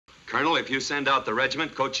Colonel, if you send out the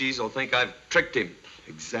regiment, Cochise will think I've tricked him.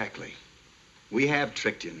 Exactly. We have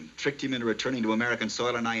tricked him into returning to American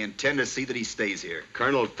soil, and I intend to see that he stays here.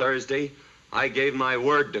 Colonel, Thursday, I gave my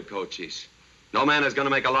word to Cochise. No man is going to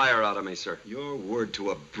make a liar out of me, sir. Your word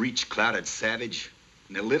to a breech-clouded savage,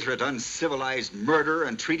 an illiterate, uncivilized murderer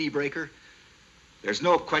and treaty breaker? There's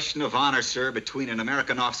no question of honor, sir, between an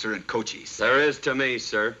American officer and Cochise. There is to me,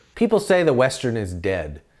 sir. People say the Western is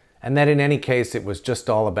dead, and that in any case it was just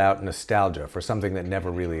all about nostalgia for something that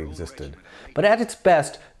never really existed. But at its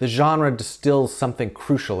best, the genre distills something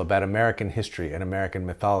crucial about American history and American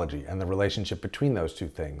mythology and the relationship between those two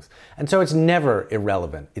things. And so it's never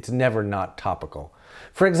irrelevant. It's never not topical.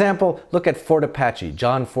 For example, look at Fort Apache,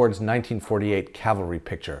 John Ford's 1948 cavalry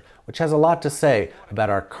picture, which has a lot to say about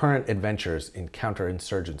our current adventures in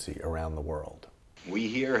counterinsurgency around the world. We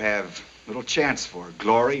here have little chance for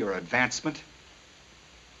glory or advancement,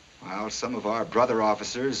 while some of our brother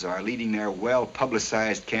officers are leading their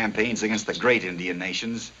well-publicized campaigns against the great Indian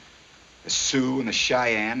nations, the Sioux and the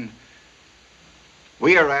Cheyenne.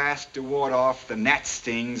 We are asked to ward off the gnat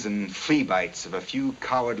stings and flea bites of a few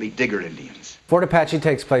cowardly Digger Indians. Fort Apache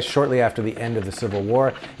takes place shortly after the end of the Civil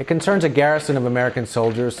War. It concerns a garrison of American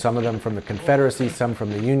soldiers, some of them from the Confederacy, some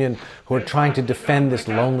from the Union, who are trying to defend this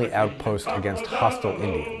lonely outpost against hostile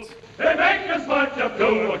Indians. They make us much of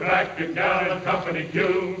blue, a cracking down in company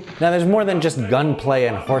Q. Now there's more than just gunplay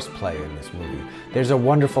and horseplay in this movie. There's a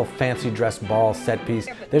wonderful fancy dress ball set piece.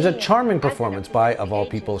 There's a charming performance by, of all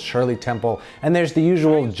people, Shirley Temple. And there's the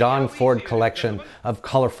usual John Ford collection of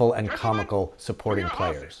colorful and comical supporting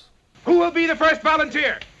players. Who will be the first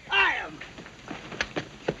volunteer? I am.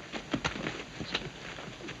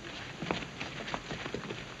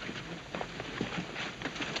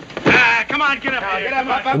 Come on, get up here. Get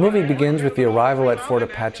up. The movie begins with the arrival at Fort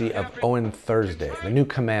Apache of Owen Thursday, the new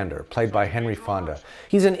commander, played by Henry Fonda.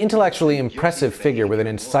 He's an intellectually impressive figure with an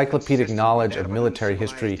encyclopedic knowledge of military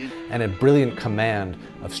history and a brilliant command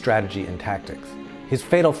of strategy and tactics. His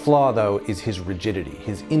fatal flaw, though, is his rigidity,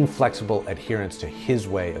 his inflexible adherence to his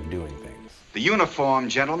way of doing things. The uniform,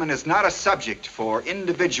 gentlemen, is not a subject for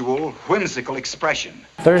individual, whimsical expression.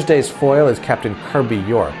 Thursday's foil is Captain Kirby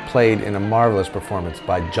York, played in a marvelous performance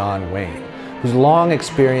by John Wayne, whose long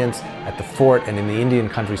experience at the fort and in the Indian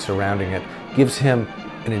country surrounding it gives him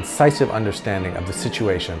an incisive understanding of the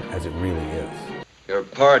situation as it really is. Your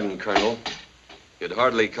pardon, Colonel. You'd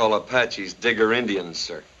hardly call Apaches Digger Indians,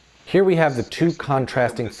 sir. Here we have the two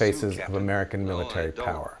contrasting faces of American military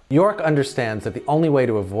power. York understands that the only way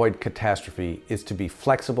to avoid catastrophe is to be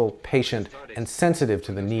flexible, patient, and sensitive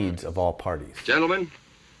to the needs of all parties. Gentlemen,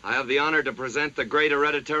 I have the honor to present the great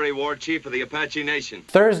hereditary war chief of the Apache Nation.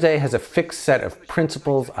 Thursday has a fixed set of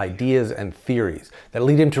principles, ideas, and theories that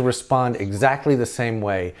lead him to respond exactly the same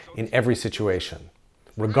way in every situation,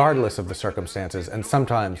 regardless of the circumstances, and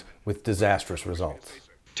sometimes with disastrous results.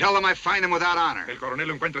 Tell them I find them without honor. El coronel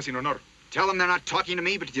lo encuentra sin honor. Tell them they're not talking to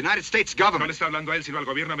me, but to the United States No government. le está hablando a él, sino al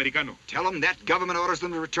gobierno americano. Tell them that government orders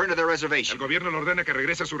them to return to their El reservation. gobierno le ordena que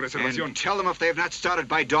regrese a su reservación. And tell them if they have not started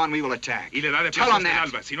by dawn, we will attack. Y le da de Tell prisa them hasta el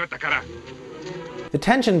that. alba, si no atacará. The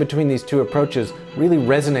tension between these two approaches really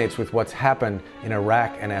resonates with what's happened in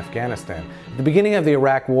Iraq and Afghanistan. At the beginning of the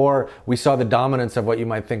Iraq War, we saw the dominance of what you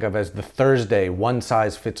might think of as the Thursday,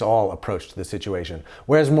 one-size-fits-all approach to the situation.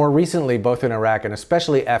 Whereas more recently, both in Iraq and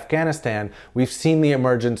especially Afghanistan, we've seen the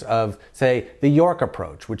emergence of, say, the York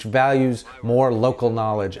approach, which values more local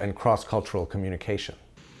knowledge and cross-cultural communication.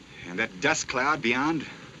 And that dust cloud beyond?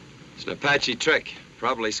 It's an Apache trick.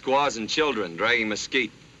 Probably squaws and children dragging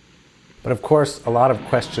mesquite. But of course, a lot of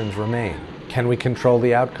questions remain. Can we control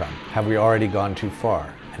the outcome? Have we already gone too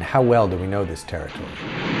far? And how well do we know this territory?